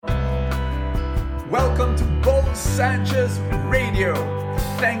Welcome to Bo Sanchez Radio.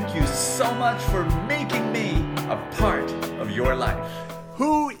 Thank you so much for making me a part of your life.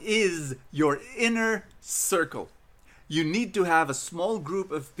 Who is your inner circle? You need to have a small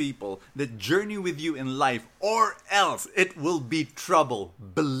group of people that journey with you in life, or else it will be trouble.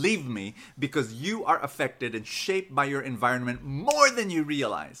 Believe me, because you are affected and shaped by your environment more than you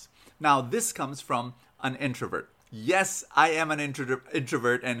realize. Now, this comes from an introvert. Yes, I am an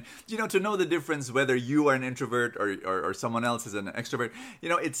introvert, and to know the difference whether you are an introvert or someone else is an extrovert,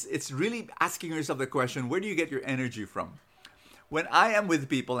 it's really asking yourself the question, where do you get your energy from? When I am with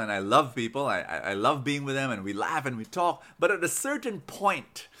people, and I love people, I love being with them, and we laugh and we talk, but at a certain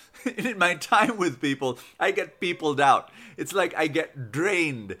point in my time with people, I get peopled out. It's like I get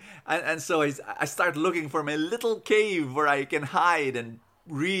drained, and so I start looking for my little cave where I can hide and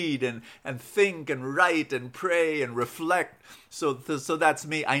read and think and write and pray and reflect. So that's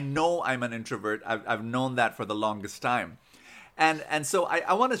me. I know I'm an introvert. I've known that for the longest time. And so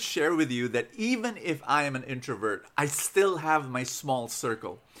I want to share with you that even if I am an introvert, I still have my small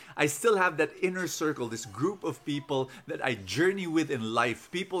circle. I still have that inner circle, this group of people that I journey with in life.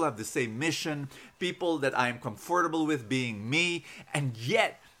 People have the same mission, people that I am comfortable with being me, and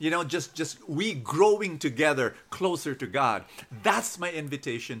yet, just we growing together closer to God. That's my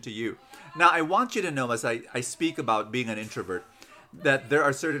invitation to you. Now, I want you to know as I speak about being an introvert, that there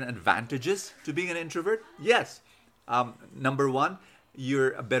are certain advantages to being an introvert. Yes. Number one,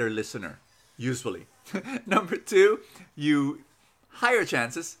 you're a better listener, usually. Number two, you higher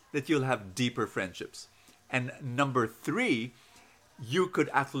chances that you'll have deeper friendships. And number three, you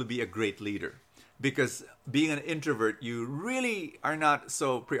could actually be a great leader. Because being an introvert, you really are not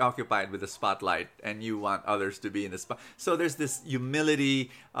so preoccupied with the spotlight and you want others to be in the spot. So there's this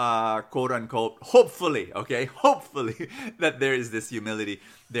humility, quote unquote, hopefully, that there is this humility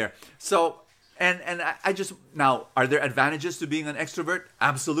there. So, and I just, now, are there advantages to being an extrovert?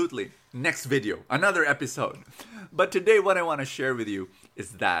 Absolutely. Next video, another episode. But today what I want to share with you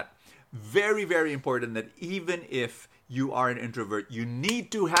is that very, very important that even if you are an introvert, you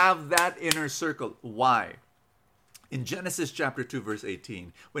need to have that inner circle. Why? In Genesis chapter 2, verse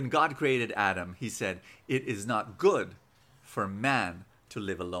 18, when God created Adam, he said, "It is not good for man to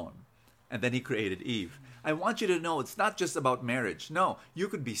live alone." And then he created Eve. I want you to know it's not just about marriage. No, you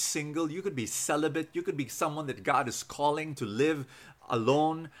could be single, you could be celibate, you could be someone that God is calling to live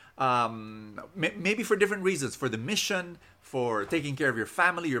alone, maybe for different reasons, for the mission, for taking care of your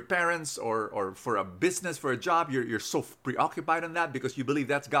family, your parents, or for a business, for a job. You're so preoccupied on that because you believe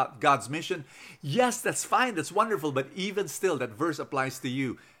that's God's mission. Yes, that's fine, that's wonderful, but even still, that verse applies to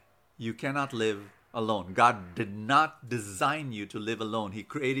you. You cannot live alone. God did not design you to live alone. He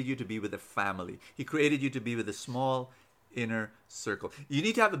created you to be with a family. He created you to be with a small inner circle. You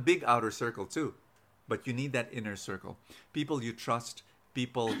need to have a big outer circle too, but you need that inner circle. People you trust,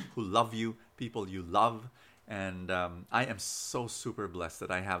 people who love you, people you love. And I am so super blessed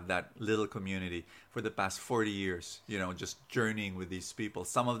that I have that little community for the past 40 years, just journeying with these people.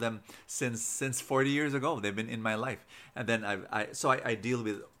 Some of them since 40 years ago, they've been in my life. And then I deal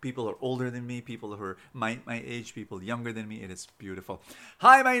with people who are older than me, people who are my age, people younger than me. It is beautiful.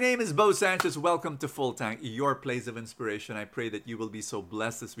 Hi, my name is Bo Sanchez. Welcome to Full Tank, your place of inspiration. I pray that you will be so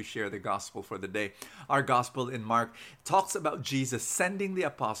blessed as we share the gospel for the day. Our gospel in Mark talks about Jesus sending the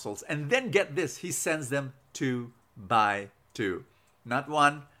apostles. And then get this, he sends them 2 by 2. Not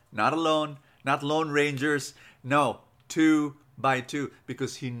one, not alone, not lone rangers. No, 2 by 2,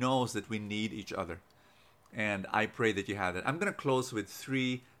 because he knows that we need each other. And I pray that you have that. I'm going to close with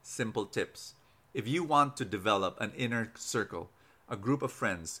 3 simple tips. If you want to develop an inner circle, a group of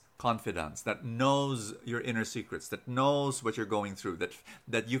friends, confidants, that knows your inner secrets, that knows what you're going through,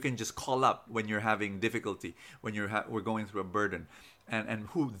 that you can just call up when you're having difficulty, when we're going through a burden, and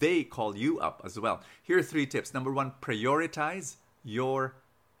who they call you up as well. Here are 3 tips. Number 1, prioritize your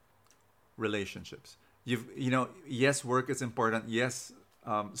relationships. Yes, work is important. Yes,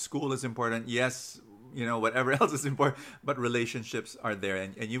 school is important. Yes, whatever else is important. But relationships are there,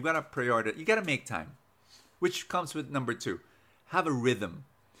 and you've got to prioritize. You got to make time, which comes with number 2. Have a rhythm.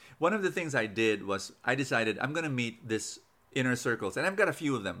 One of the things I did was I decided I'm going to meet this inner circles, and I've got a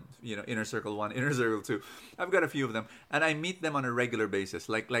few of them, inner circle 1, inner circle 2. I've got a few of them, and I meet them on a regular basis,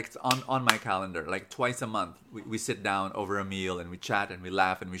 like it's on my calendar, like twice a month. We sit down over a meal and we chat and we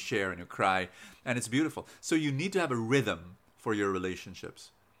laugh and we share and we cry, and it's beautiful. So you need to have a rhythm for your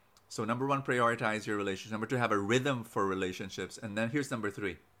relationships. So number 1, prioritize your relationships. Number 2, have a rhythm for relationships. And then here's number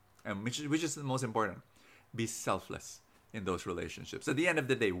 3, which is the most important. Be selfless in those relationships. At the end of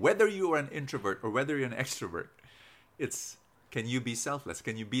the day, whether you are an introvert or whether you're an extrovert, it's Can you be selfless?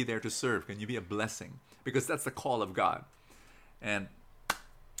 Can you be there to serve? Can you be a blessing? Because that's the call of God. And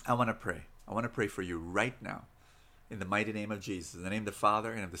I want to pray. I want to pray for you right now. In the mighty name of Jesus. In the name of the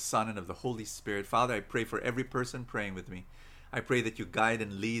Father, and of the Son, and of the Holy Spirit. Father, I pray for every person praying with me. I pray that you guide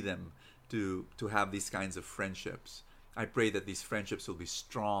and lead them to have these kinds of friendships. I pray that these friendships will be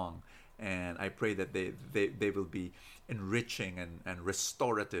strong. And I pray that they will be enriching and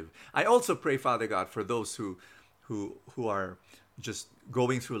restorative. I also pray, Father God, for those who are just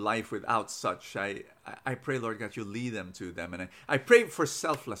going through life without such. I pray, Lord God, you lead them to them. And I pray for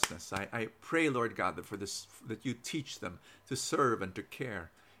selflessness. I pray, Lord God, that you teach them to serve and to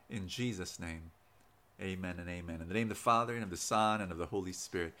care. In Jesus' name, amen and amen. In the name of the Father, and of the Son, and of the Holy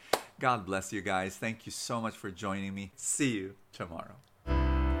Spirit. God bless you guys. Thank you so much for joining me. See you tomorrow.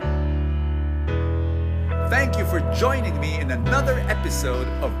 Thank you for joining me in another episode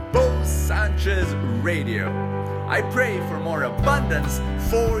of Bo Sanchez Radio. I pray for more abundance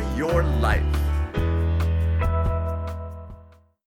for your life.